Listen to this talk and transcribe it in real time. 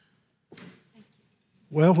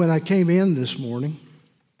Well, when I came in this morning,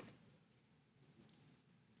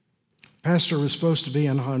 Pastor was supposed to be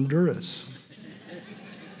in Honduras.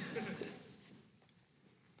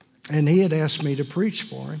 And he had asked me to preach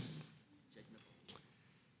for him.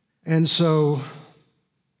 And so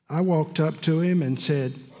I walked up to him and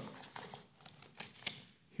said,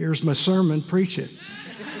 "Here's my sermon, preach it."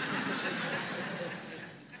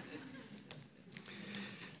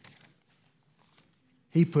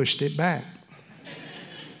 He pushed it back.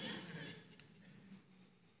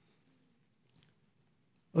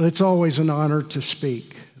 Well, it's always an honor to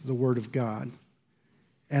speak the Word of God.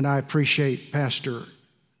 And I appreciate Pastor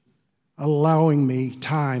allowing me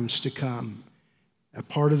times to come, a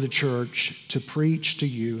part of the church, to preach to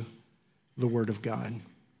you the Word of God.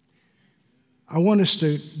 I want us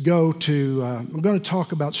to go to, I'm going to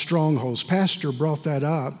talk about strongholds. Pastor brought that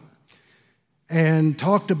up and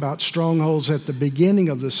talked about strongholds at the beginning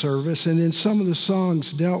of the service, and then some of the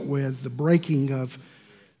songs dealt with the breaking of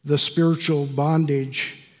the spiritual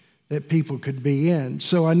bondage that people could be in.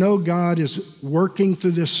 So I know God is working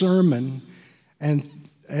through this sermon, and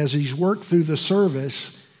as He's worked through the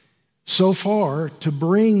service so far, to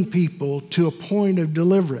bring people to a point of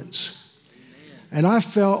deliverance. And I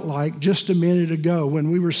felt like just a minute ago when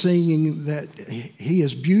we were singing that He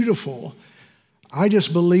is beautiful, I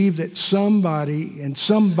just believe that somebody and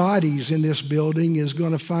somebody's in this building is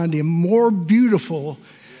going to find Him more beautiful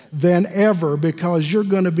than ever, because you're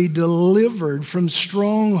going to be delivered from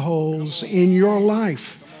strongholds in your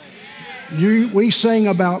life. We sang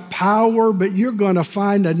about power, but you're going to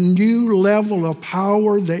find a new level of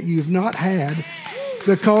power that you've not had,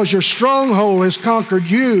 because your stronghold has conquered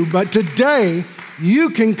you. But today, you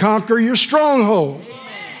can conquer your stronghold.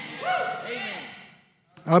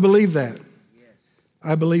 I believe that.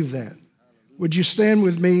 I believe that. Would you stand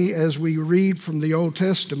with me as we read from the Old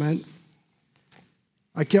Testament?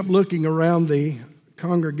 I kept looking around the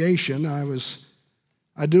congregation. I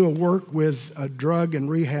do a work with a drug and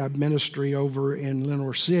rehab ministry over in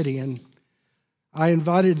Lenoir City, and I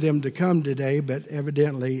invited them to come today, but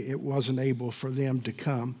evidently it wasn't able for them to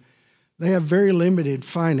come. They have very limited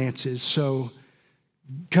finances, so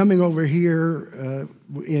coming over here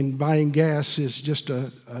and buying gas is just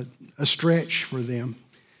a stretch for them.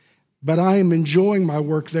 But I am enjoying my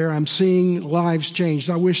work there. I'm seeing lives changed.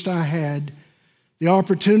 I wished I had the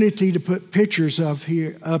opportunity to put pictures up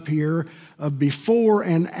here of before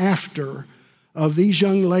and after of these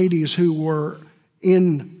young ladies who were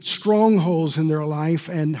in strongholds in their life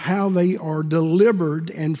and how they are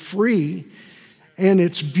delivered and free. And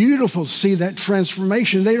it's beautiful to see that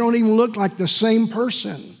transformation. They don't even look like the same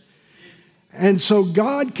person. And so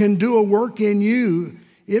God can do a work in you.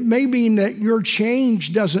 It may mean that your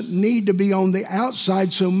change doesn't need to be on the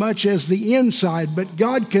outside so much as the inside, but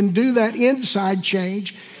God can do that inside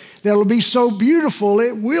change that'll be so beautiful,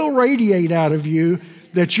 it will radiate out of you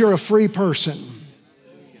that you're a free person.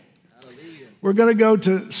 We're going to go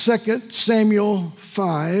to 2 Samuel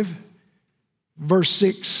 5, verse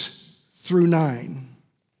 6 through 9.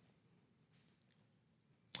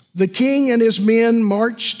 The king and his men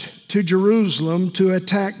marched to Jerusalem to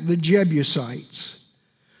attack the Jebusites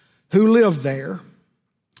who lived there.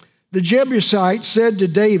 The Jebusites said to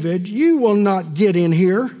David, "You will not get in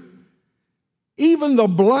here. Even the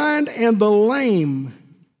blind and the lame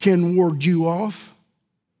can ward you off."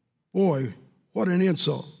 Boy, what an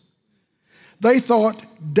insult. They thought,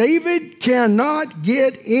 David cannot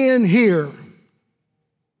get in here.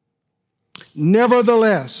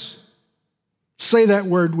 Nevertheless, say that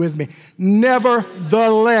word with me.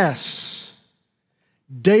 Nevertheless,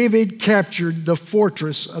 David captured the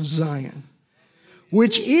fortress of Zion,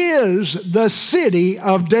 which is the city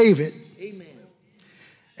of David. Amen.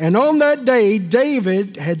 And on that day,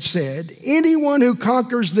 David had said, anyone who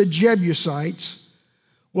conquers the Jebusites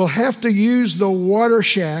will have to use the water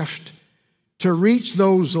shaft to reach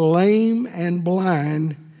those lame and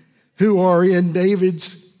blind who are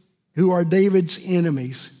David's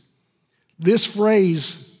enemies. This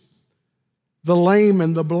phrase, the lame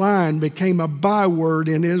and the blind, became a byword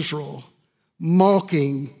in Israel,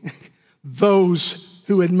 mocking those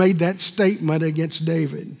who had made that statement against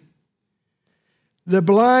David. The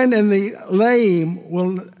blind and the lame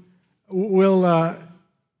will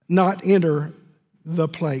not enter the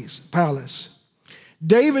palace.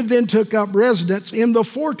 David then took up residence in the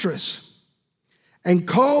fortress and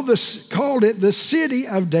called it the city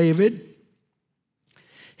of David.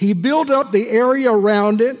 He built up the area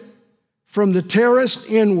around it from the terrace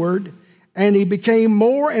inward, and he became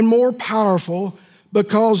more and more powerful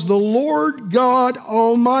because the Lord God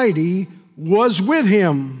Almighty was with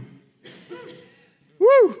him.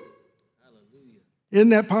 Woo! Isn't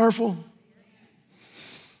that powerful?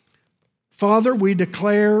 Father, we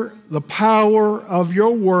declare the power of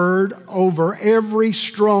your word over every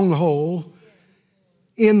stronghold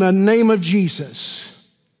in the name of Jesus.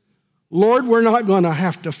 Lord, we're not going to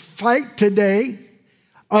have to fight today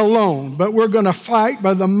alone, but we're going to fight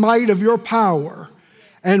by the might of your power.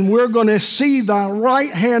 And we're going to see the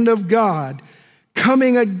right hand of God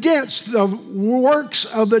coming against the works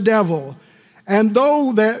of the devil. And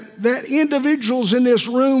though that individuals in this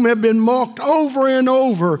room have been mocked over and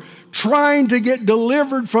over, trying to get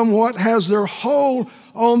delivered from what has their hold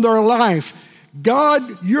on their life,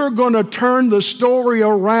 God, you're going to turn the story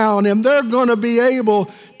around, and they're going to be able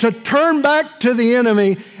to turn back to the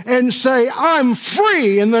enemy and say, I'm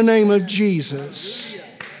free in the name of Jesus.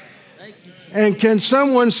 And can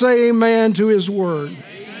someone say amen to his word?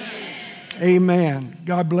 Amen. Amen.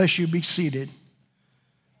 God bless you. Be seated.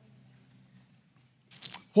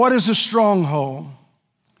 What is a stronghold?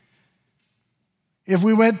 If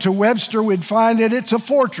we went to Webster, we'd find that it's a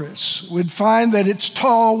fortress. We'd find that it's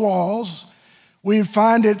tall walls. We'd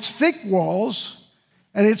find it's thick walls,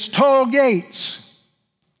 and it's tall gates.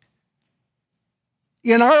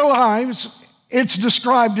 In our lives, it's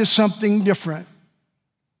described as something different.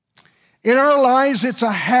 In our lives, it's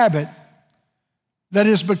a habit that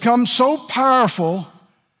has become so powerful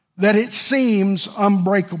that it seems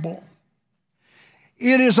unbreakable.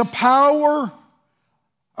 It is a power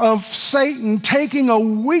of Satan taking a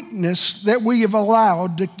weakness that we have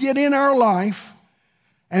allowed to get in our life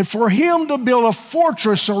and for him to build a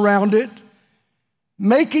fortress around it,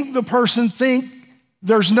 making the person think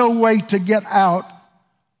there's no way to get out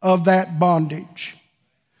of that bondage.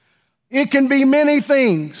 It can be many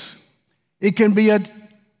things. It can be a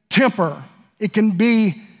temper. It can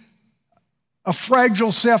be a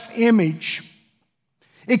fragile self-image.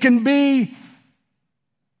 It can be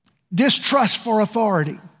distrust for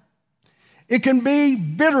authority. It can be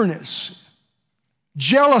bitterness,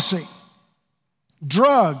 jealousy,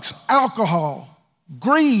 drugs, alcohol,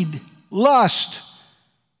 greed, lust,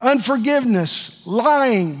 unforgiveness,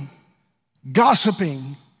 lying, gossiping,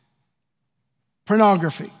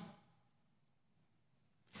 pornography.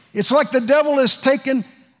 It's like the devil has taken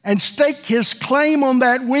and staked his claim on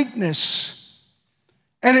that weakness,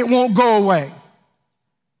 and it won't go away.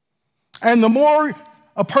 And the more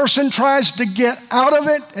a person tries to get out of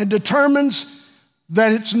it and determines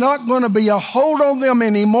that it's not going to be a hold on them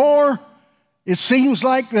anymore, it seems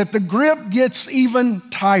like that the grip gets even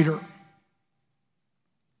tighter.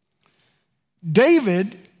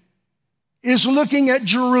 David is looking at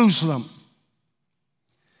Jerusalem.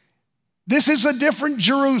 This is a different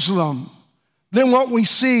Jerusalem than what we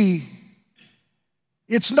see.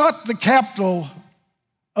 It's not the capital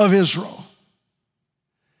of Israel.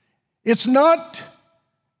 It's not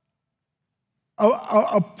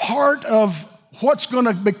a part of what's going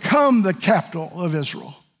to become the capital of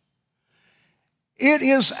Israel. It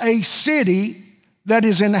is a city that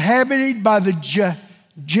is inhabited by the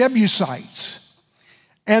Jebusites.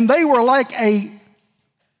 And they were like a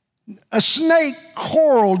snake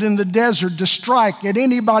coiled in the desert to strike at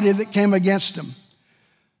anybody that came against them.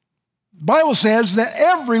 The Bible says that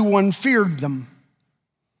everyone feared them.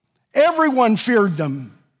 Everyone feared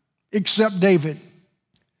them except David.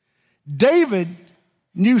 David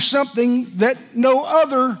knew something that no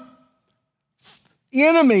other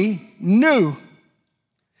enemy knew.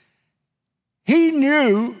 He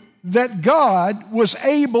knew that God was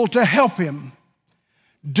able to help him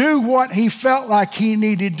do what he felt like he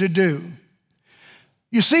needed to do.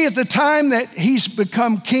 You see, at the time that he's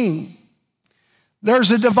become king,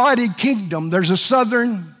 there's a divided kingdom. There's a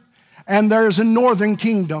southern and there's a northern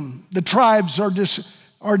kingdom. The tribes are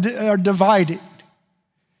divided.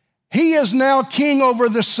 He is now king over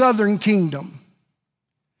the southern kingdom.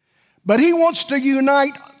 But he wants to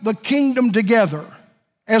unite the kingdom together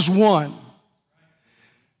as one.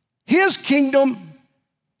 His kingdom,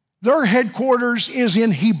 their headquarters is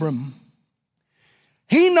in Hebron.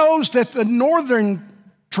 He knows that the northern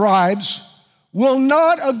tribes will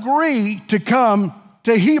not agree to come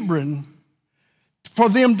to Hebron for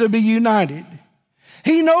them to be united.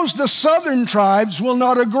 He knows the southern tribes will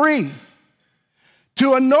not agree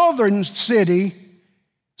to a northern city,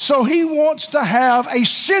 so he wants to have a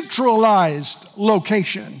centralized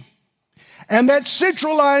location. And that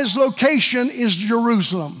centralized location is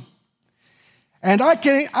Jerusalem. And I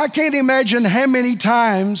can't imagine how many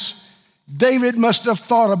times David must have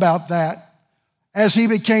thought about that as he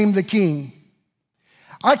became the king.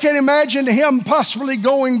 I can imagine him possibly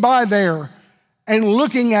going by there and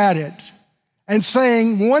looking at it and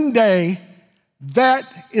saying, one day, that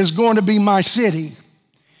is going to be my city.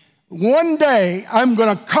 one day I'm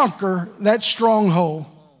going to conquer that stronghold.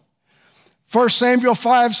 1 Samuel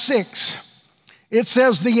 5:6, it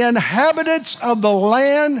says, the inhabitants of the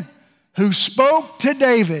land who spoke to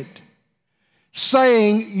David,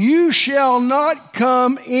 saying, you shall not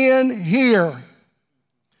come in here,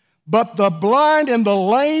 but the blind and the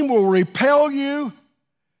lame will repel you,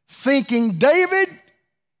 thinking, David,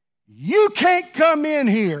 you can't come in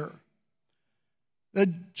here.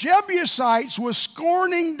 The Jebusites were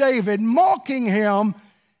scorning David, mocking him,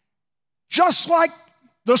 just like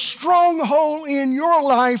the stronghold in your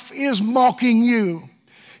life is mocking you.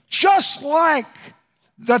 Just like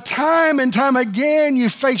the time and time again you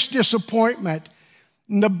face disappointment,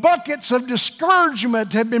 and the buckets of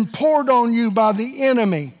discouragement have been poured on you by the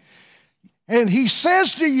enemy. And he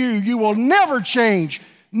says to you, you will never change.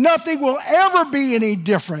 Nothing will ever be any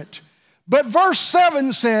different. But verse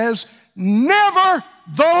 7 says, nevertheless.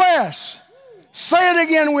 Say it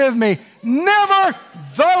again with me. Nevertheless,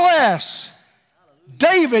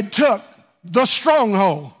 David took the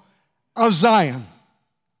stronghold of Zion.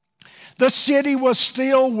 The city was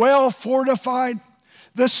still well fortified.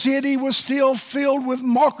 The city was still filled with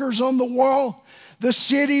mockers on the wall. The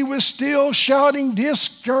city was still shouting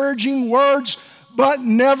discouraging words, but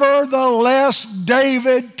nevertheless,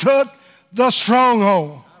 David took the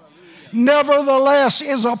stronghold. Nevertheless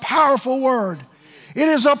is a powerful word. It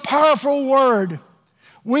is a powerful word.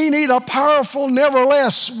 We need a powerful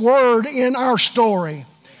nevertheless word in our story.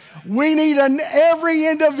 We need every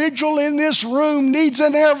individual in this room needs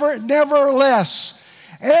a nevertheless.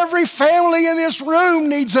 Every family in this room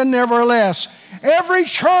needs a nevertheless. Every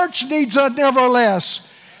church needs a nevertheless.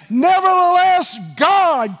 Nevertheless,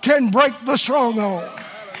 God can break the stronghold.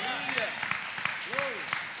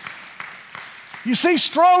 You see,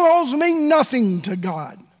 strongholds mean nothing to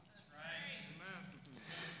God.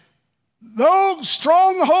 Those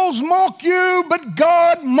strongholds mock you, but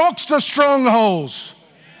God mocks the strongholds.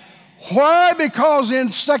 Why? Because in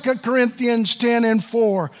 2 Corinthians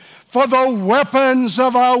 10:4, for the weapons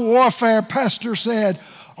of our warfare, Pastor said,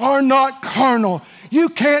 are not carnal. You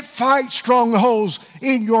can't fight strongholds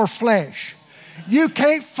in your flesh. You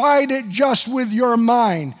can't fight it just with your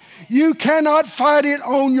mind. You cannot fight it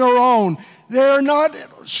on your own. They're not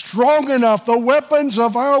strong enough. The weapons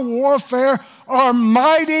of our warfare are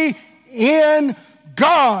mighty in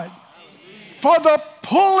God for the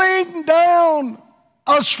pulling down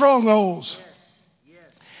of strongholds.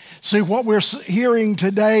 See, what we're hearing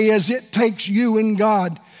today is it takes you and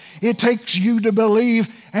God. It takes you to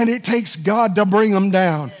believe, and it takes God to bring them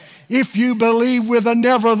down. If you believe with a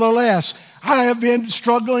nevertheless, I have been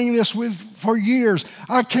struggling this with for years.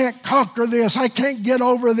 I can't conquer this. I can't get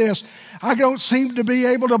over this. I don't seem to be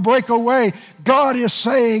able to break away. God is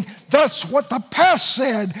saying, that's what the past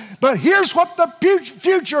said. But here's what the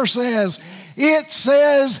future says. It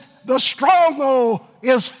says the stronghold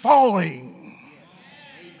is falling.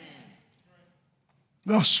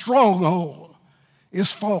 The stronghold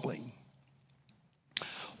is falling.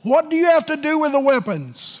 What do you have to do with the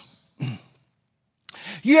weapons?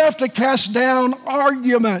 You have to cast down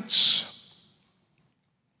arguments.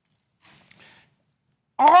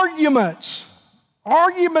 Arguments.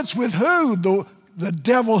 Arguments with who? The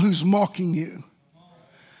devil who's mocking you.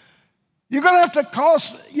 You're going to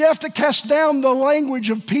have to cast down the language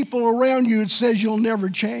of people around you that says you'll never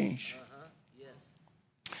change.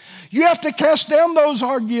 You have to cast down those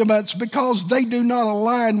arguments because they do not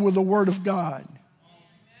align with the Word of God.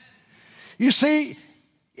 You see,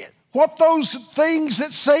 what those things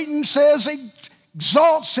that Satan says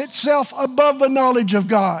exalts itself above the knowledge of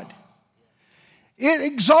God. It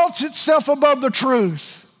exalts itself above the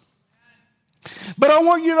truth. But I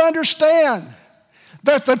want you to understand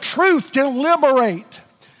that the truth can liberate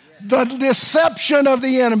the deception of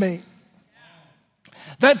the enemy.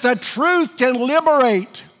 That the truth can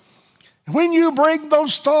liberate. When you bring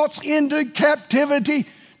those thoughts into captivity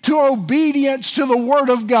to obedience to the Word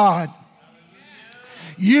of God,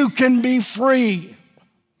 you can be free.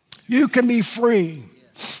 You can be free.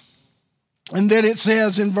 And then it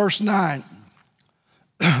says in verse 9,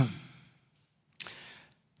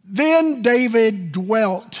 then David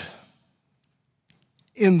dwelt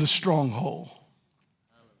in the stronghold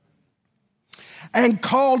and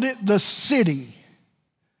called it the city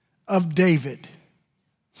of David.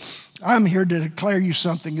 I'm here to declare you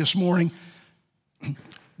something this morning.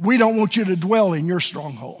 We don't want you to dwell in your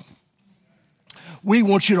stronghold. We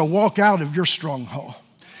want you to walk out of your stronghold.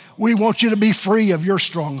 We want you to be free of your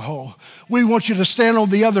stronghold. We want you to stand on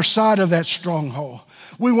the other side of that stronghold.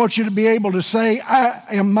 We want you to be able to say, I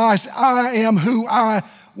am who I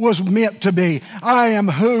was meant to be. I am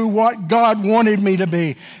what God wanted me to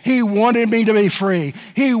be. He wanted me to be free.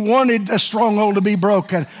 He wanted the stronghold to be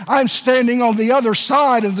broken. I'm standing on the other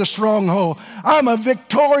side of the stronghold. I'm a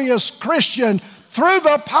victorious Christian through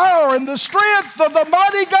the power and the strength of the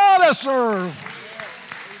mighty God I serve.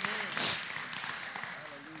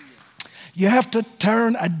 You have to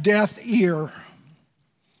turn a deaf ear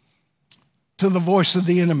to the voice of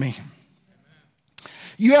the enemy.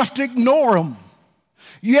 You have to ignore them.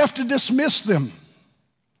 You have to dismiss them.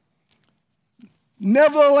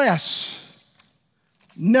 Nevertheless,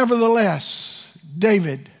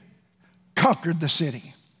 David conquered the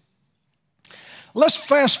city. Let's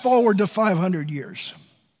fast forward to 500 years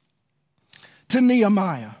to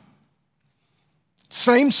Nehemiah.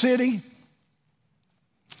 Same city,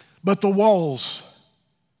 but the walls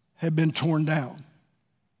have been torn down.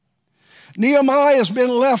 Nehemiah has been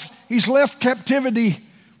he's left captivity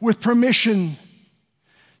with permission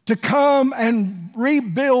to come and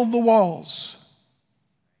rebuild the walls.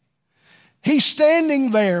 He's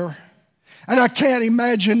standing there, and I can't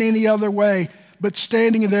imagine any other way but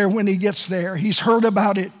standing there when he gets there. He's heard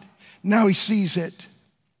about it, now he sees it.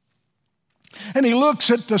 And he looks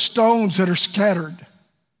at the stones that are scattered.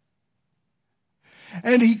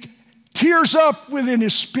 And he tears up within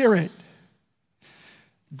his spirit,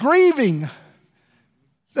 grieving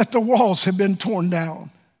that the walls have been torn down,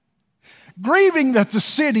 grieving that the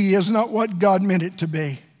city is not what God meant it to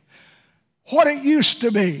be, what it used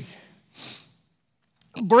to be,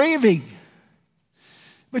 grieving.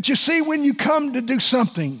 But you see, when you come to do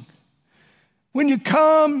something, when you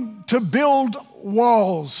come to build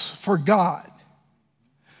walls for God,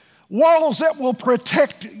 walls that will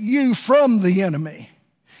protect you from the enemy.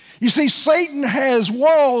 You see, Satan has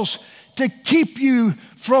walls to keep you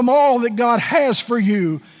from all that God has for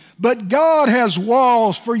you, but God has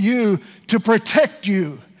walls for you to protect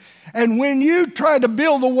you. And when you try to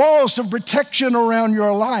build the walls of protection around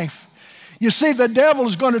your life, you see, the devil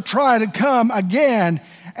is going to try to come again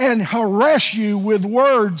and harass you with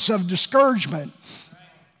words of discouragement.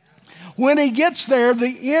 When he gets there,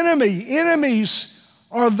 the enemies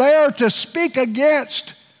are there to speak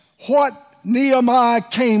against what Nehemiah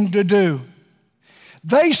came to do.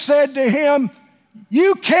 They said to him,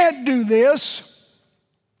 "You can't do this.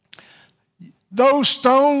 Those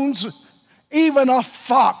stones, even a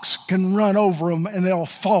fox can run over them and they'll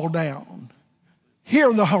fall down."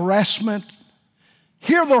 Hear the harassment.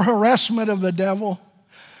 Hear the harassment of the devil.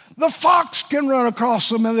 The fox can run across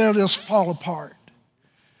them and they'll just fall apart.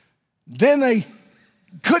 Then they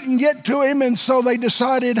couldn't get to him, and so they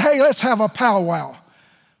decided, hey, let's have a powwow.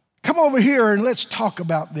 Come over here and let's talk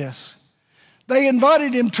about this. They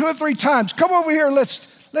invited him 2 or 3 times. Come over here and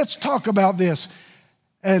let's talk about this.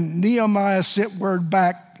 And Nehemiah sent word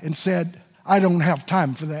back and said, I don't have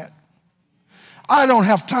time for that. I don't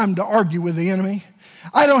have time to argue with the enemy.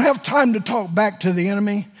 I don't have time to talk back to the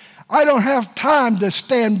enemy. I don't have time to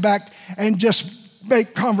stand back and just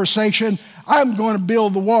make conversation. I'm going to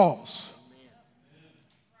build the walls.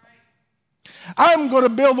 I'm going to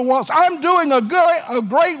build the walls. I'm doing a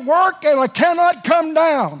great work, and I cannot come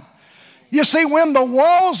down. You see, when the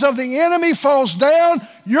walls of the enemy falls down,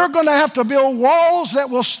 you're going to have to build walls that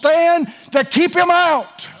will stand to keep him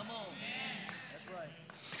out.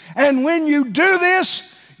 And when you do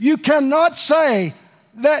this, you cannot say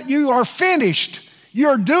that you are finished.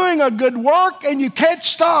 You're doing a good work and you can't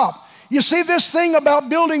stop. You see, this thing about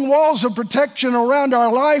building walls of protection around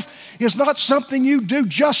our life is not something you do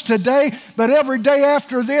just today, but every day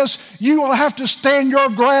after this, you will have to stand your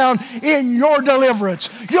ground in your deliverance.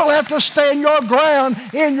 You'll have to stand your ground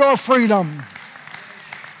in your freedom.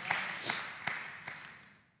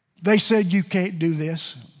 They said, you can't do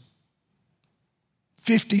this.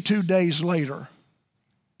 52 days later,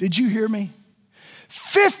 did you hear me?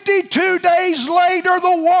 52 days later,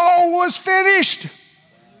 the wall was finished.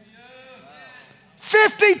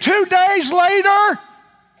 52 days later,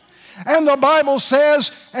 and the Bible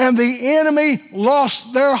says, and the enemy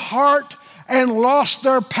lost their heart and lost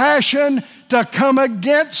their passion to come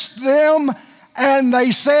against them. And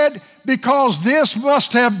they said, because this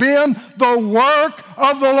must have been the work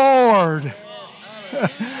of the Lord.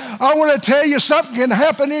 I want to tell you, something can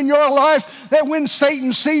happen in your life that when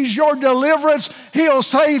Satan sees your deliverance, he'll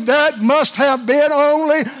say that must have been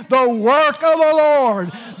only the work of the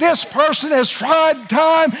Lord. This person has tried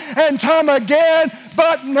time and time again,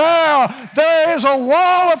 but now there is a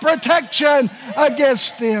wall of protection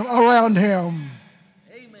against him, around him.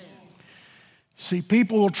 Amen. See,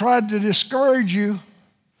 people will try to discourage you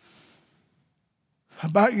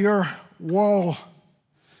about your wall,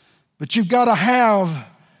 but you've got to have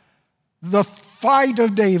the fight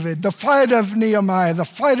of David, the fight of Nehemiah, the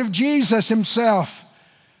fight of Jesus himself.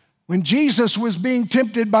 When Jesus was being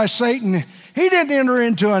tempted by Satan, he didn't enter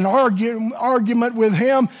into an argument with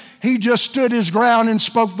him. He just stood his ground and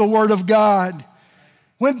spoke the word of God.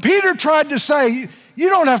 When Peter tried to say, you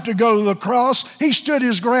don't have to go to the cross, he stood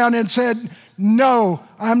his ground and said, no,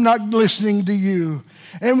 I'm not listening to you.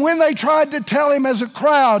 And when they tried to tell him as a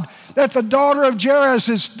crowd that the daughter of Jairus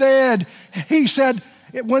is dead, he said,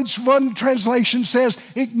 one translation says,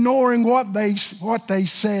 ignoring what they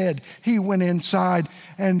said, he went inside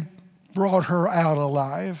and brought her out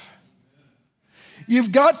alive.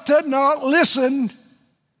 You've got to not listen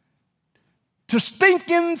to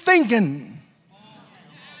stinking thinking.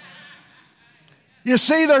 You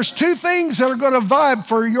see, there's two things that are going to vibe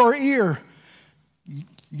for your ear.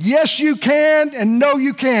 Yes, you can, and no,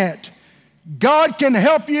 you can't. God can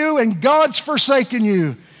help you, and God's forsaken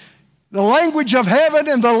you. The language of heaven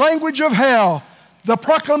and the language of hell. The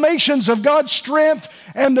proclamations of God's strength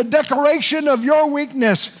and the declaration of your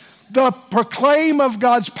weakness. The proclaim of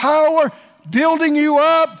God's power building you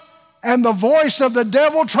up, and the voice of the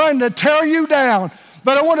devil trying to tear you down.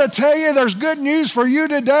 But I want to tell you, there's good news for you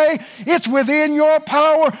today. It's within your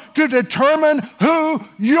power to determine who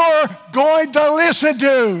you're going to listen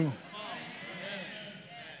to.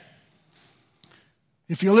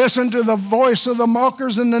 If you listen to the voice of the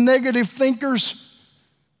mockers and the negative thinkers,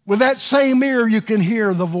 with that same ear you can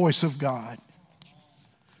hear the voice of God.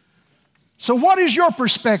 So what is your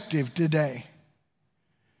perspective today?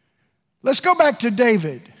 Let's go back to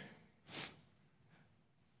David.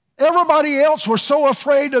 Everybody else was so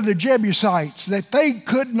afraid of the Jebusites that they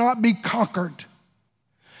could not be conquered.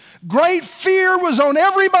 Great fear was on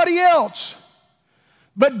everybody else.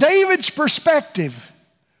 But David's perspective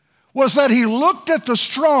was that he looked at the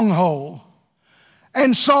stronghold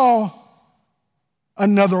and saw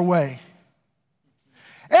another way.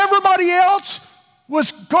 Everybody else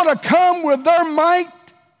was going to come with their might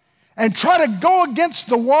and try to go against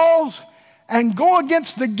the walls and go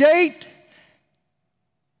against the gate.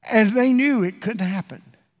 And they knew it couldn't happen.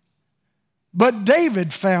 But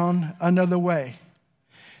David found another way.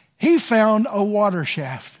 He found a water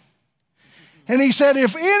shaft. And he said,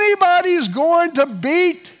 if anybody's going to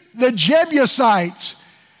beat the Jebusites,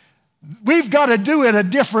 we've got to do it a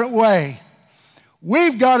different way.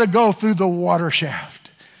 We've got to go through the water shaft.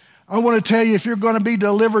 I want to tell you, if you're going to be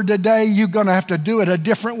delivered today, you're going to have to do it a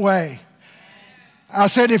different way. I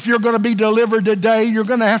said, if you're going to be delivered today, you're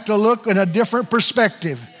going to have to look in a different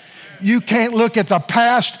perspective. You can't look at the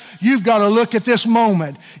past. You've got to look at this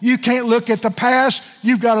moment. You can't look at the past.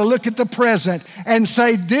 You've got to look at the present and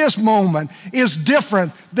say, this moment is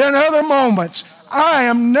different than other moments. I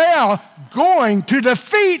am now going to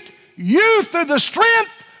defeat you through the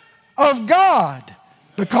strength of God.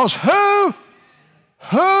 Because who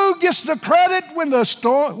gets the credit when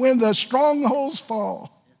the strongholds fall?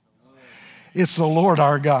 It's the Lord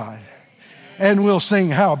our God. And we'll sing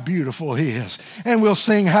how beautiful He is. And we'll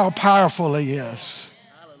sing how powerful He is.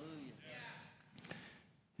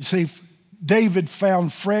 You see, David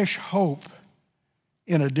found fresh hope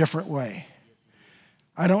in a different way.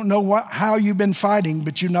 I don't know how you've been fighting,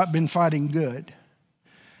 but you've not been fighting good.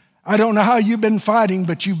 I don't know how you've been fighting,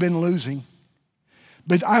 but you've been losing.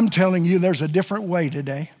 But I'm telling you, there's a different way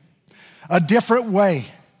today. A different way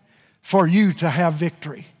for you to have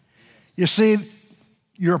victory. You see,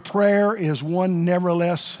 your prayer is one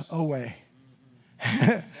nevertheless away.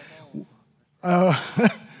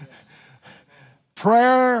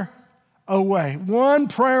 Prayer away. One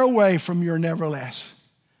prayer away from your nevertheless.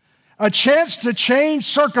 A chance to change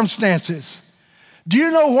circumstances. Do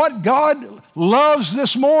you know what God loves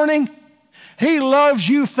this morning? He loves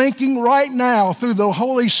you thinking right now through the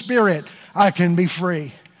Holy Spirit, I can be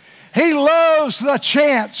free. He loves the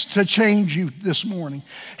chance to change you this morning.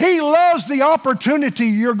 He loves the opportunity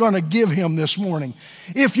you're going to give Him this morning.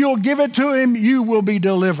 If you'll give it to Him, you will be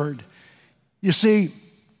delivered. You see,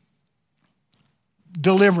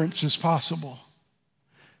 deliverance is possible.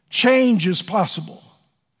 Change is possible.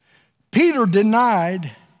 Peter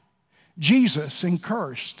denied Jesus and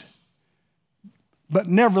cursed. But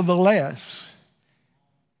nevertheless,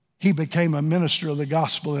 he became a minister of the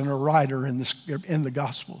gospel and a writer in the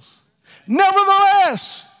Gospels.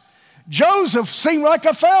 Nevertheless, Joseph seemed like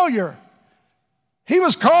a failure. He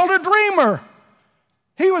was called a dreamer.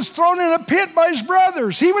 He was thrown in a pit by his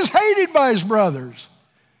brothers. He was hated by his brothers.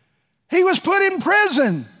 He was put in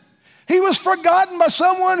prison. He was forgotten by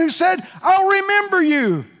someone who said, I'll remember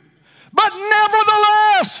you. But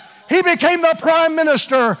nevertheless, he became the prime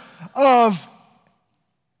minister of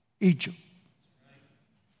Egypt.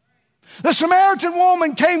 The Samaritan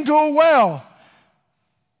woman came to a well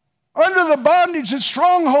under the bondage and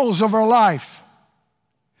strongholds of her life.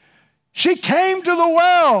 She came to the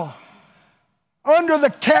well under the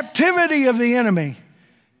captivity of the enemy.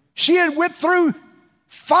 She had went through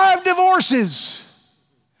 5 divorces.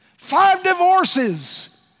 5 divorces.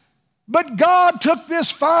 But God took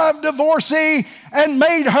this 5 divorcee and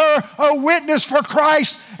made her a witness for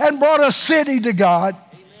Christ and brought a city to God.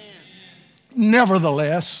 Amen.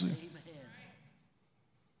 Nevertheless, amen.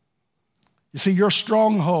 You see, your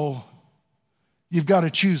stronghold, you've got to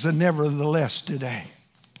choose a nevertheless today.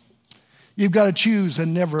 You've got to choose a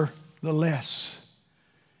nevertheless.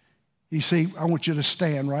 You see, I want you to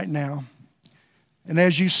stand right now. And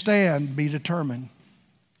as you stand, be determined.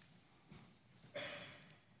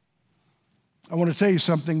 I want to tell you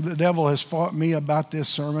something. The devil has fought me about this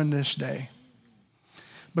sermon this day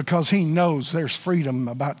because he knows there's freedom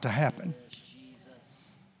about to happen.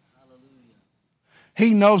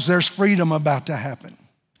 He knows there's freedom about to happen.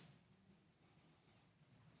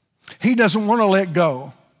 He doesn't want to let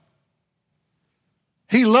go.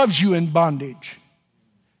 He loves you in bondage.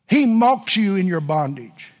 He mocks you in your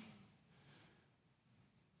bondage.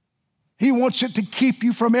 He wants it to keep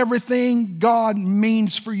you from everything God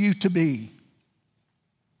means for you to be.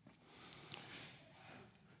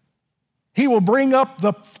 He will bring up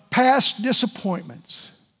the past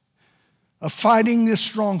disappointments of fighting this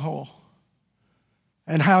stronghold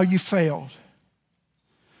and how you failed.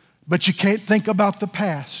 But you can't think about the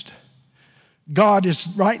past. God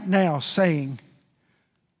is right now saying,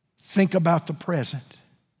 think about the present.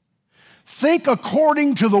 Think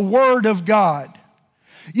according to the Word of God.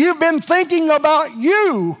 You've been thinking about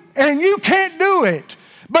you and you can't do it.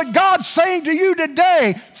 But God's saying to you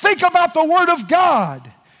today, think about the Word of God.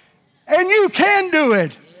 And you can do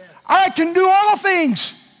it. I can do all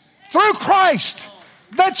things through Christ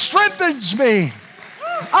that strengthens me.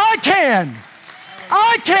 I can.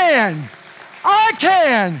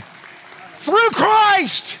 Through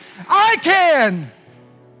Christ, I can.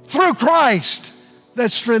 Through Christ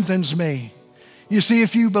that strengthens me. You see,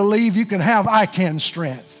 if you believe, you can have I can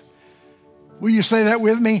strength. Will you say that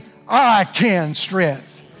with me? I can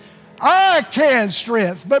strength. I can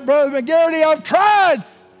strength. But Brother McGarity, I've tried.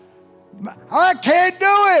 I can't do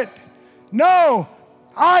it. No,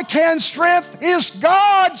 I can strength is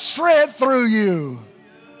God's strength through you.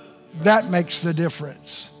 That makes the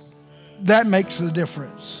difference. That makes the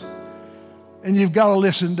difference. And you've got to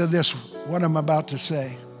listen to this, what I'm about to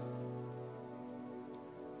say.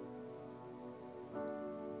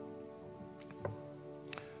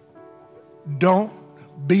 Don't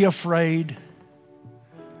be afraid.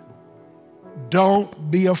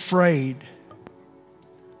 Don't be afraid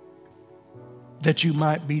that you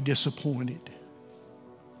might be disappointed.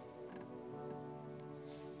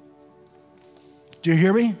 Do you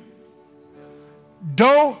hear me?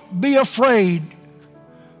 Don't be afraid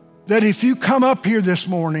that if you come up here this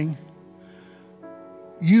morning,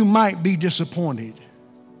 you might be disappointed.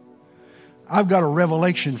 I've got a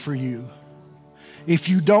revelation for you. If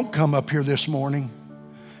you don't come up here this morning,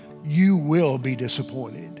 you will be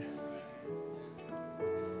disappointed.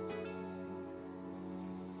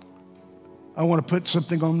 I want to put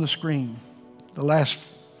something on the screen, the last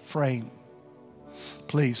frame.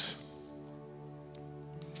 Please.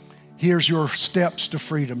 Here's your steps to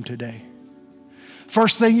freedom today.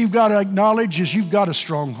 First thing you've got to acknowledge is you've got a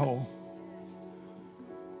stronghold.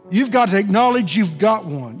 You've got to acknowledge you've got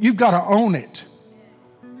one. You've got to own it.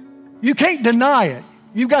 You can't deny it.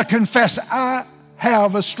 You've got to confess, I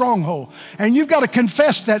have a stronghold. And you've got to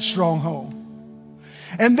confess that stronghold.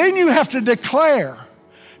 And then you have to declare,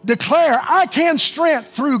 I can strength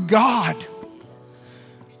through God.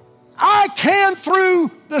 I can through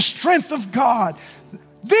the strength of God.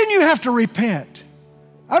 Then you have to repent.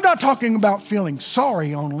 I'm not talking about feeling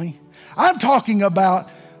sorry only. I'm talking about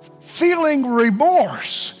feeling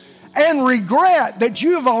remorse and regret that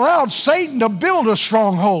you've allowed Satan to build a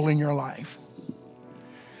stronghold in your life.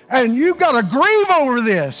 And you've got to grieve over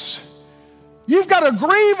this. You've got to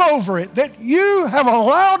grieve over it, that you have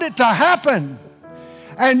allowed it to happen.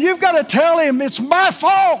 And you've got to tell him, it's my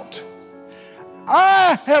fault.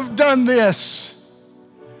 I have done this.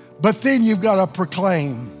 But then you've got to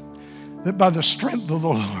proclaim that by the strength of the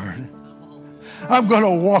Lord, I'm going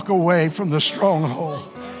to walk away from the stronghold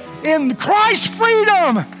in Christ's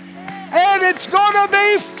freedom. And it's going to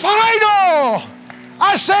be final.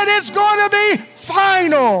 I said it's going to be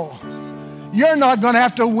final. You're not going to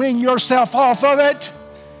have to wing yourself off of it.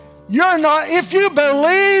 You're not, if you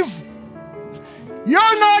believe,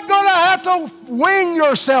 you're not going to have to wing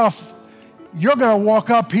yourself. You're going to walk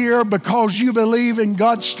up here because you believe in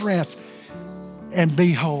God's strength and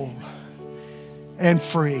be whole. and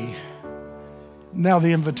free. Now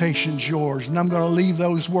the invitation's yours. And I'm going to leave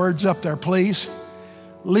those words up there, please.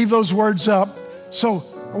 Leave those words up. So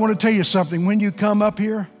I want to tell you something. When you come up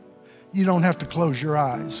here, you don't have to close your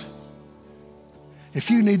eyes. If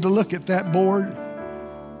you need to look at that board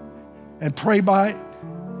and pray by it,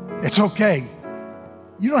 it's okay.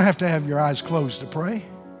 You don't have to have your eyes closed to pray.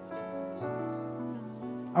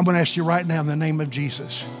 I'm going to ask you right now in the name of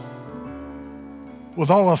Jesus, with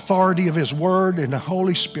all authority of His Word and the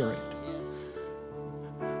Holy Spirit,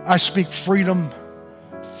 I speak freedom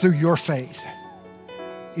through your faith.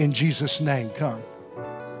 In Jesus' name, come.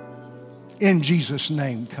 In Jesus'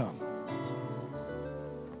 name, come.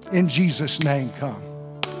 In Jesus' name, come.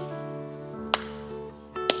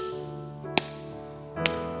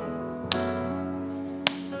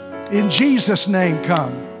 In Jesus' name,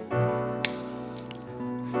 come.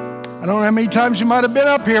 I don't know how many times you might have been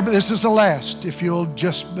up here, but this is the last, if you'll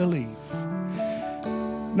just believe.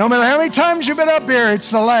 No matter how many times you've been up here, it's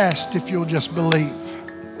the last, if you'll just believe.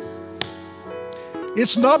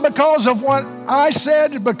 It's not because of what I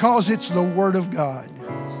said, because it's the Word of God.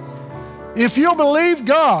 If you'll believe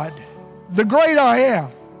God, the great I am,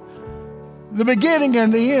 the beginning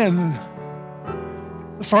and the end,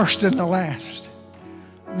 the first and the last,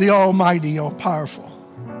 the Almighty, all-powerful.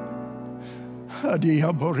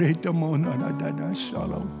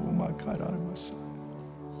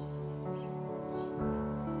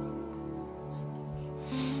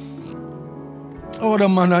 Oh,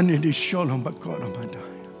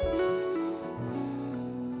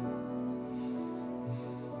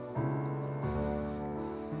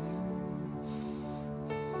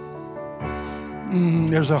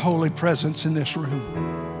 there's a holy presence in this room.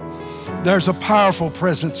 There's a powerful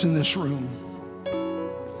presence in this room.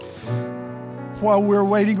 While we're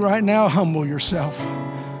waiting right now, humble yourself.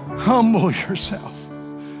 Humble yourself.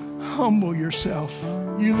 Humble yourself.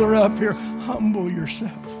 You that are up here, humble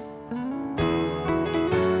yourself.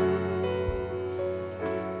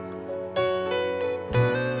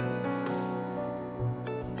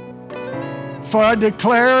 For I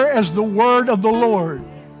declare as the word of the Lord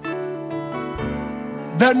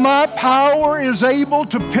that my power is able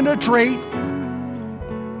to penetrate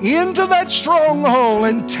into that stronghold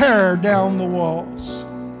and tear down the walls.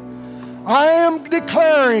 I am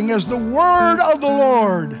declaring as the word of the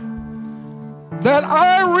Lord that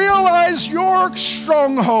I realize your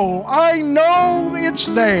stronghold. I know it's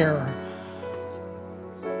there.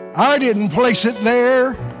 I didn't place it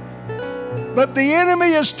there, but the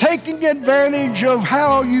enemy is taking advantage of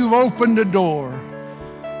how you've opened the door.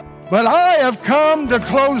 But I have come to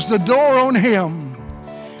close the door on him.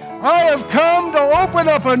 I have come to open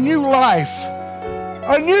up a new life,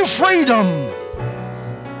 a new freedom,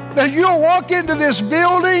 that you'll walk into this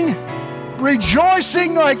building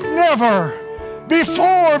rejoicing like never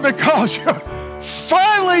before, because you're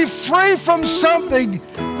finally free from something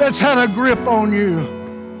that's had a grip on you.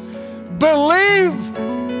 Believe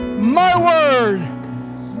my word.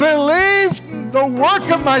 Believe the work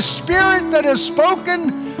of my Spirit that is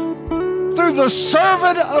spoken through the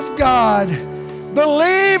servant of God.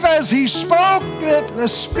 Believe as he spoke that the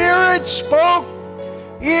Spirit spoke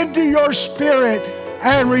into your spirit,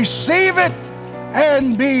 and receive it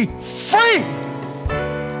and be free.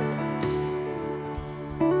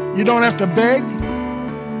 You don't have to beg.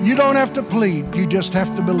 You don't have to plead. You just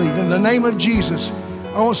have to believe. In the name of Jesus,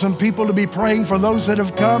 I want some people to be praying for those that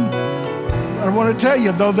have come. I want to tell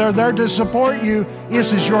you, though they're there to support you,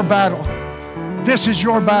 this is your battle. This is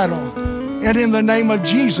your battle. And in the name of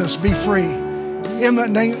Jesus, be free. In the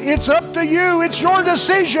name, it's up to you. It's your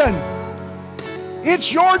decision.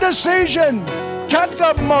 It's your decision.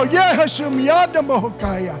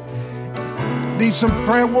 Need some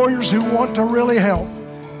prayer warriors who want to really help.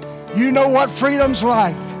 You know what freedom's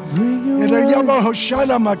like.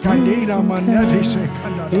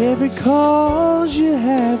 Every cause you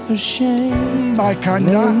have for shame, lay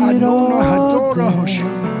it all down.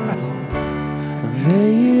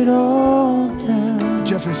 Lay it all down.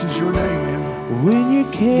 Jeff, this is your day, man. When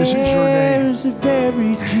your cares have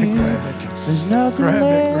buried you, there's nothing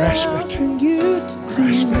left for you to do.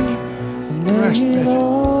 Grasp it.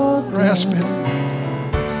 Grasp it.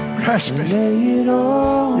 Grasp it.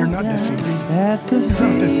 You're not defeated. You're not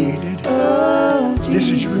defeated. This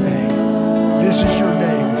is your day. This is your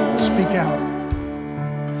day. Speak out.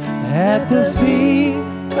 At the feet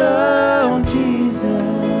of Jesus.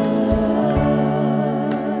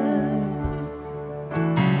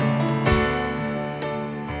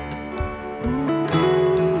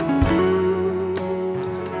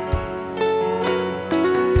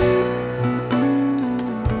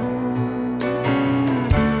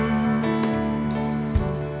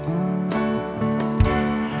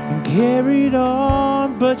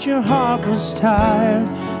 that your heart was tired.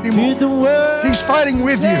 Feared the world. He's fighting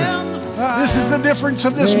with you. This is the difference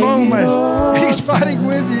of this moment. He's fighting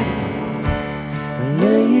with you.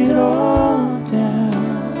 Lay it all down.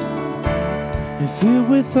 You're filled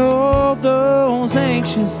with all those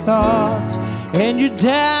anxious thoughts, and your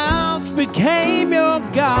doubts became your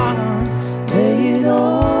God. Lay it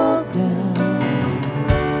all down.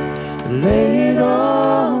 Lay it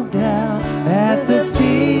all down at the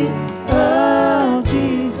feet of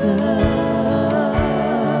Jesus.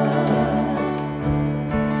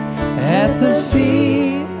 At the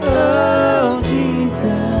feet of Jesus.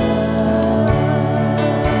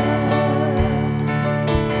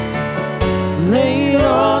 Lay it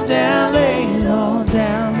all down, lay it all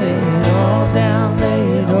down, lay it all down,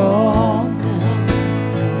 lay it all down.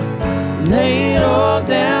 Lay it all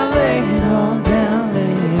down, lay it all down,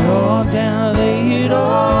 lay it all down, lay it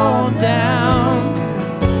all down.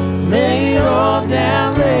 Lay it all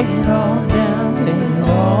down, lay it all down, lay it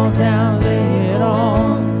all down, lay it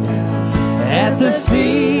all down. At the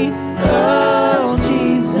feet of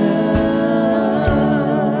Jesus.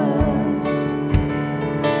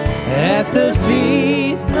 At the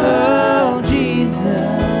feet of Jesus.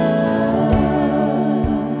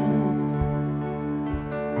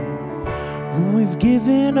 When we've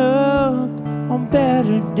given up on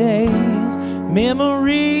better days,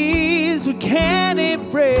 memories we can't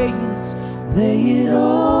erase, lay it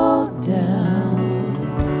all down.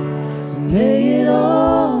 Lay it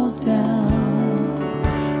all down.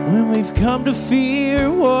 When we've come to fear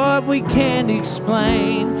what we can't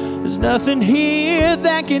explain, there's nothing here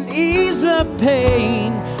that can ease the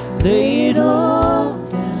pain. Lay it all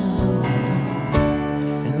down.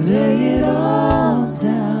 And lay it all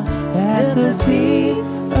down at the feet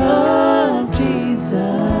of Jesus.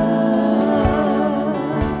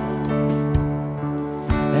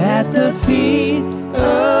 At the feet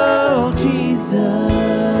of Jesus.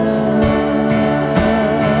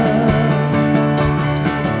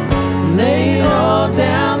 Lay it all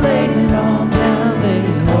down, lay it all down, lay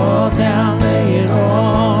it all down, lay it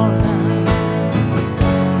all down.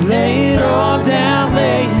 Lay it all down,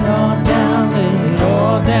 lay it all down, lay it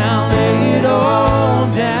all down, lay it all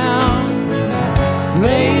down.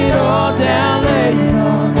 Lay it all down, lay it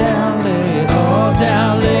all down, lay it all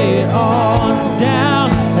down, lay it all down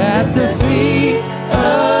at the feet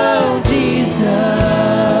of Jesus.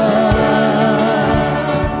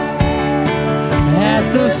 At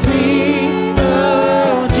the feet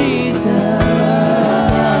of Jesus.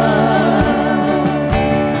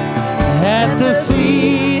 At the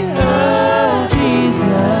feet of Jesus.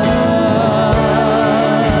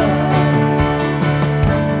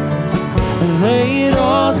 Lay it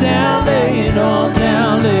all down, lay it all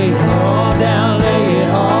down, lay it all down, lay it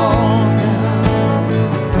all down.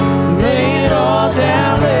 Lay it all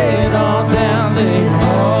down, lay it all down, lay it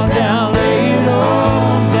all down, lay it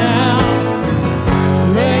all down.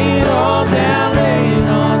 Lay it all down, lay it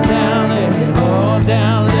all down, lay it all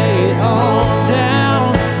down, lay it all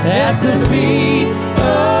down at the feet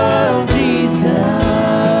of Jesus.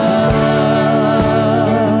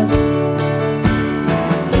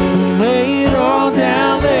 Lay it all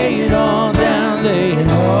down, lay it all down, lay it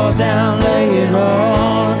all down, lay it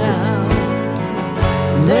all down.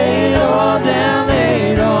 Lay it all down,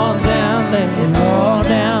 lay it all down, lay it all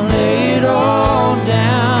down, lay it all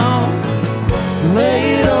down.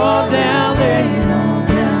 Lay it all down, lay it all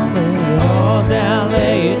down, lay it all down,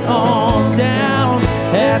 lay it all down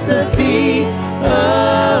at the feet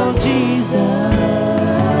of Jesus.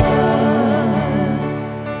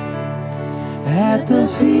 At the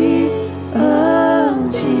feet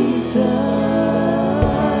of Jesus.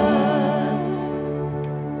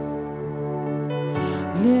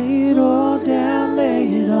 Lay it all down, lay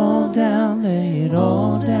it all down, lay it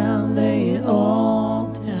all down, lay it all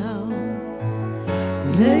down.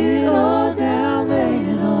 Lay it all down, lay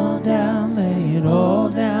it all down, lay it all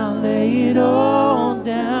down, lay it all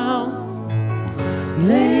down.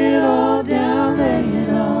 Lay it all down, lay it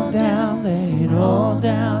all down, lay it all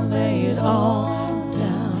down, lay it all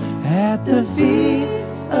down at the feet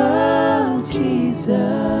of Jesus.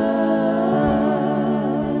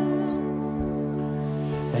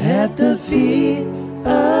 At the feet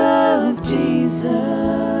of Jesus.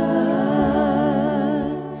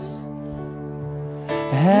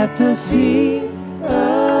 At the feet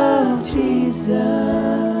of Jesus.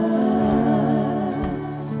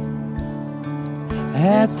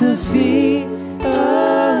 At the feet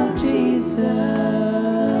of Jesus.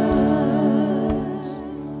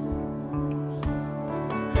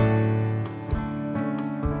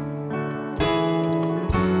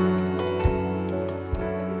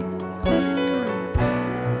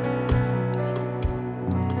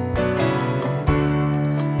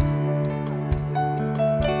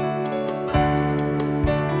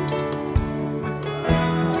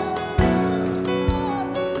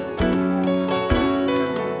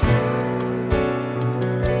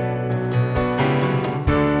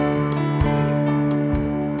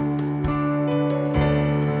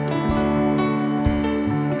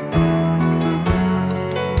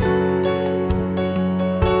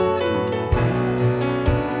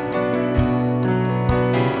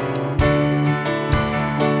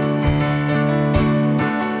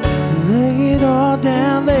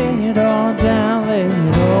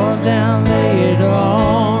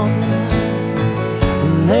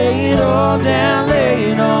 down,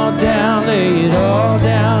 lay it all down, lay it all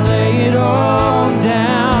down, lay it all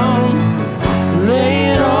down.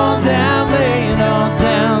 Lay it all down, lay it all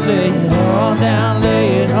down, lay it all down, lay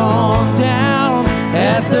it all down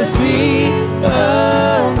at the feet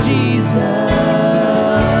of Jesus.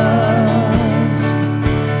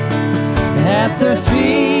 At the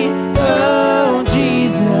feet of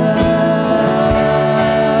Jesus.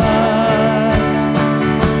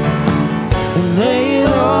 Lay it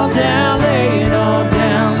all down, lay it all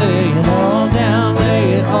down, lay it all down,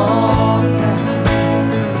 lay it all down.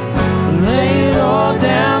 Lay it all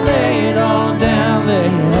down, lay it all down, lay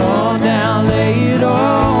it all down, lay it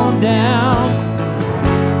all down.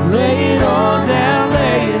 Lay it all down,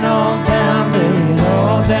 lay it all down, lay it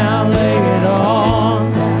all down, lay it all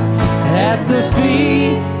down at the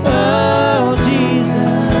feet of Jesus.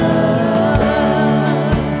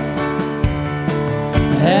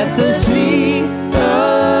 At the feet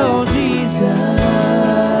of Jesus.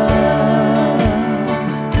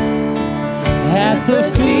 At the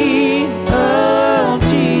feet of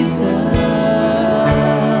Jesus.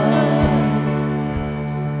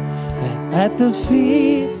 At the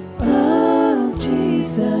feet of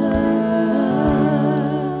Jesus.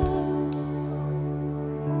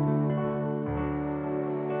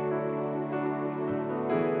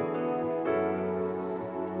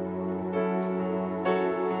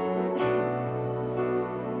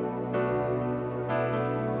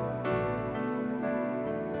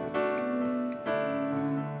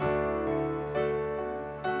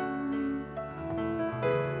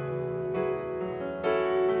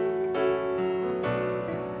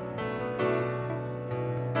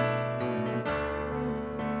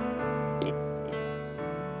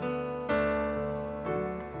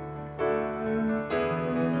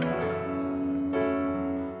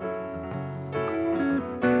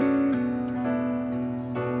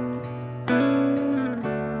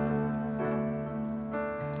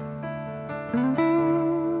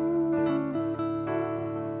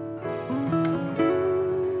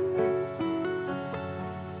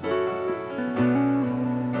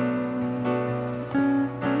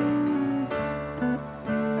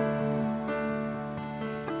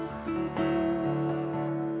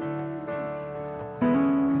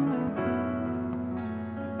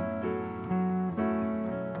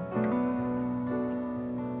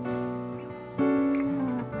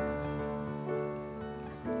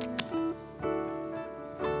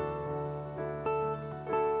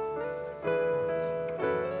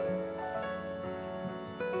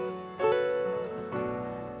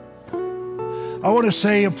 I want to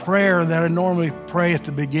say a prayer that I normally pray at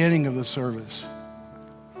the beginning of the service.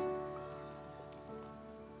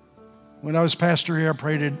 When I was pastor here, I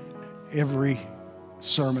prayed it every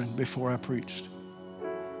sermon before I preached.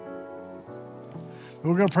 But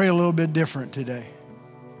we're going to pray a little bit different today.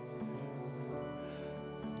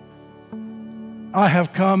 I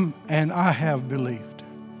have come and I have believed.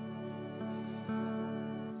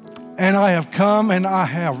 And I have come and I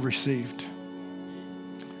have received.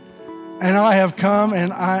 And I have come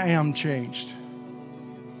and I am changed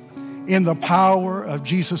in the power of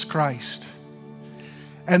Jesus Christ.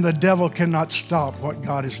 And the devil cannot stop what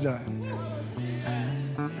God has done.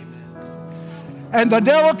 And the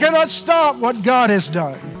devil cannot stop what God has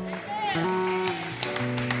done.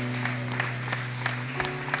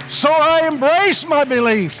 So I embrace my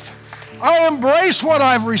belief. I embrace what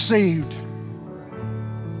I've received.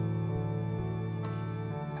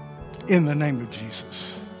 In the name of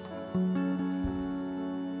Jesus.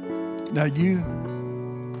 Now you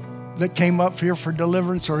that came up here for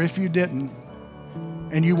deliverance, or if you didn't,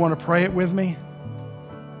 and you want to pray it with me,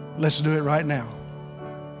 let's do it right now.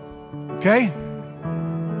 Okay?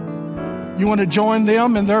 You want to join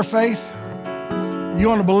them in their faith? You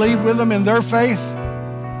want to believe with them in their faith?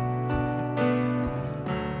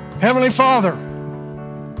 Heavenly Father,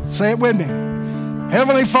 say it with me.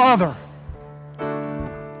 Heavenly Father,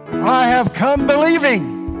 I have come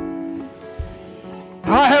believing.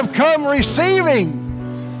 I have come receiving.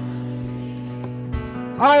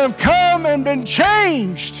 I have come and been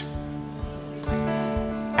changed.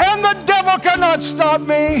 And the devil cannot stop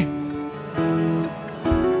me.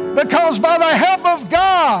 Because by the help of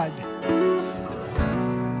God,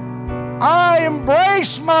 I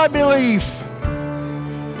embrace my belief.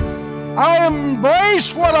 I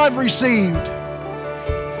embrace what I've received.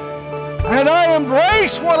 And I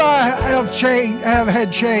embrace what I have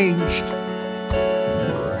had changed.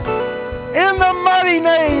 In the mighty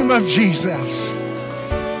name of Jesus.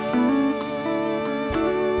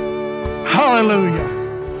 Hallelujah.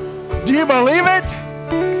 Do you believe it?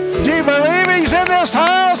 Do you believe He's in this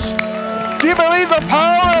house? Do you believe the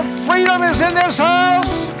power of freedom is in this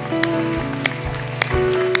house?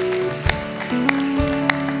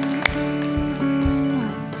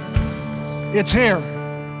 It's here.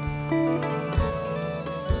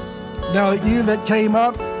 Now, you that came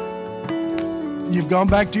up, you've gone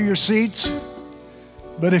back to your seats.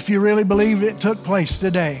 But if you really believe it took place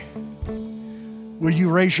today, will you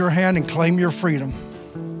raise your hand and claim your freedom?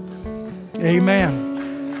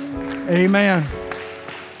 Amen. Amen.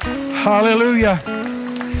 Hallelujah.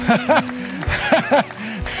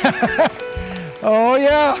 Oh,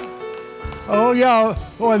 yeah. Oh, yeah.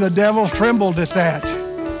 Boy, the devil trembled at that.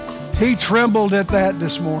 He trembled at that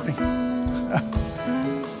this morning.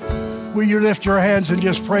 Will you lift your hands and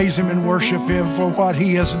just praise Him and worship Him for what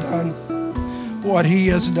He has done? What He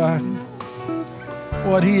has done.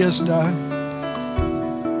 What He has done.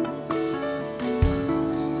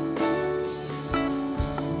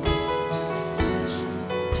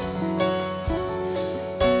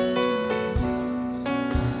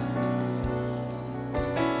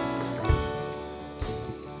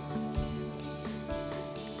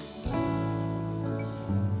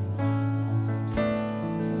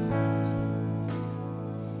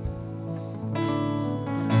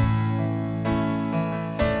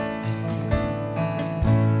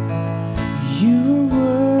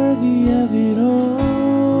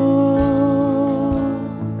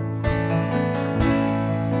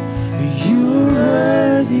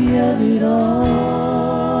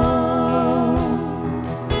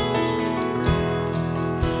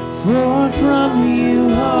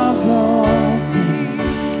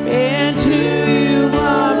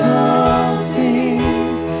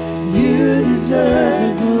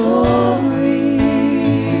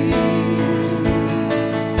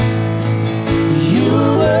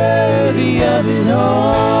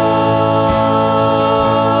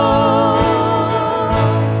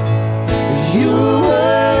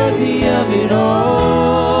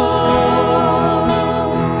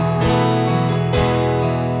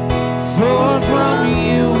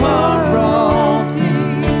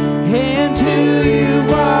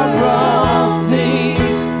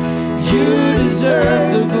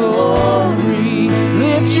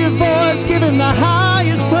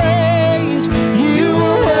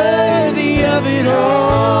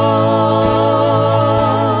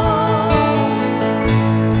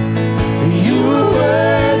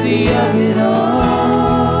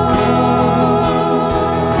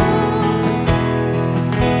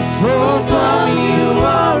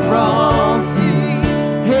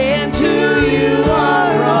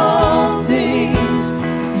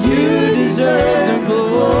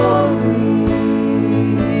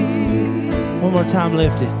 Time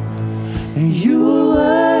lifted. And you are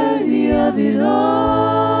worthy of it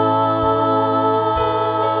all.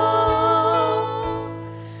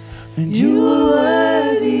 And you are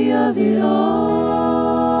worthy of it all.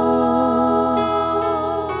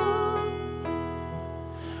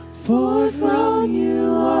 For from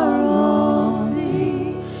you are all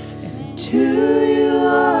things, and to you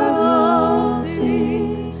are all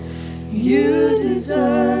things. You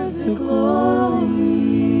deserve the glory.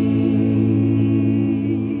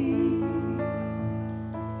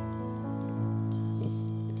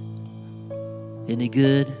 Isn't He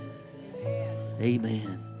good?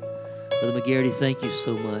 Amen. Brother McGarity, thank you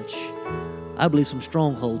so much. I believe some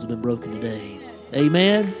strongholds have been broken today.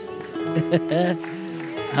 Amen.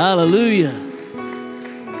 Hallelujah.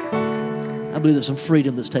 I believe there's some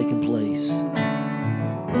freedom that's taking place.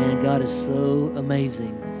 Man, God is so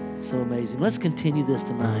amazing. So amazing. Let's continue this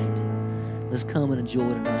tonight. Let's come and enjoy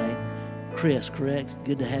tonight. Chris, correct?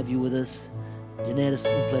 Good to have you with us. Jeanette, es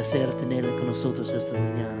un placer tenerla con nosotros esta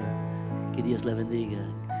mañana. Que Dios la bendiga.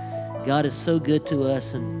 God is so good to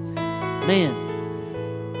us, and man,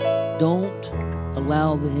 don't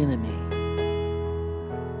allow the enemy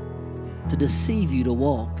to deceive you to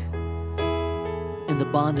walk in the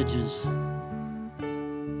bondages.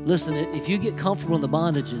 Listen, if you get comfortable in the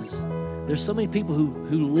bondages, there's so many people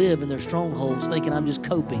who live in their strongholds thinking I'm just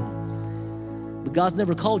coping. But God's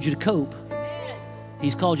never called you to cope.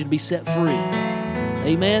 He's called you to be set free.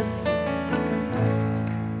 Amen.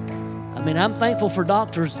 I mean, I'm thankful for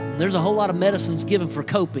doctors. There's a whole lot of medicines given for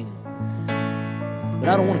coping. But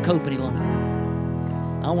I don't want to cope any longer.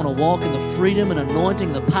 I want to walk in the freedom and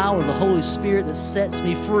anointing and the power of the Holy Spirit that sets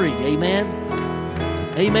me free. Amen.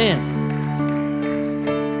 Amen.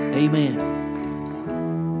 Amen.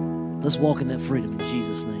 Let's walk in that freedom in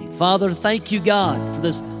Jesus' name. Father, thank you, God, for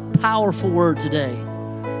this powerful word today.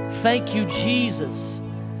 Thank you, Jesus,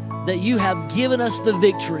 that you have given us the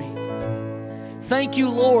victory. Thank you,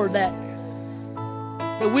 Lord, that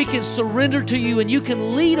we can surrender to you and you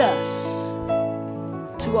can lead us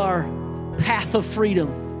to our path of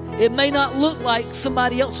freedom. It may not look like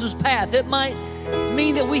somebody else's path. It might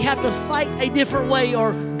mean that we have to fight a different way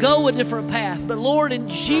or go a different path. But Lord, in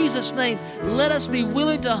Jesus' name, let us be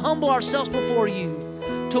willing to humble ourselves before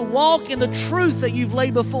you, to walk in the truth that you've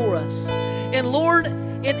laid before us. And Lord,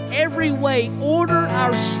 in every way, order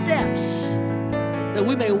our steps that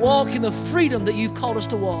we may walk in the freedom that you've called us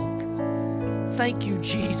to walk. Thank you,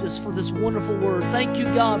 Jesus, for this wonderful word. Thank you,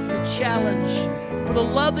 God, for the challenge, for the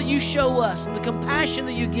love that you show us, and the compassion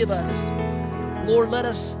that you give us. Lord, let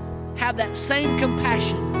us have that same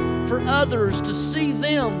compassion for others to see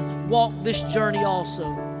them walk this journey also.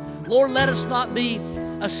 Lord, let us not be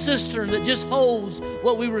a cistern that just holds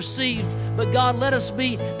what we received, but God, let us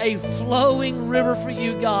be a flowing river for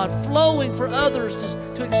you, God, flowing for others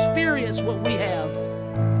to experience what we have.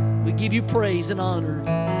 We give you praise and honor.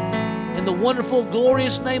 In the wonderful,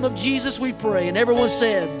 glorious name of Jesus we pray. And everyone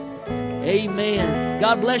said, amen.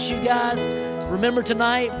 God bless you guys. Remember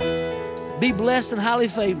tonight, be blessed and highly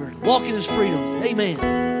favored. Walk in his freedom.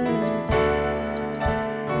 Amen.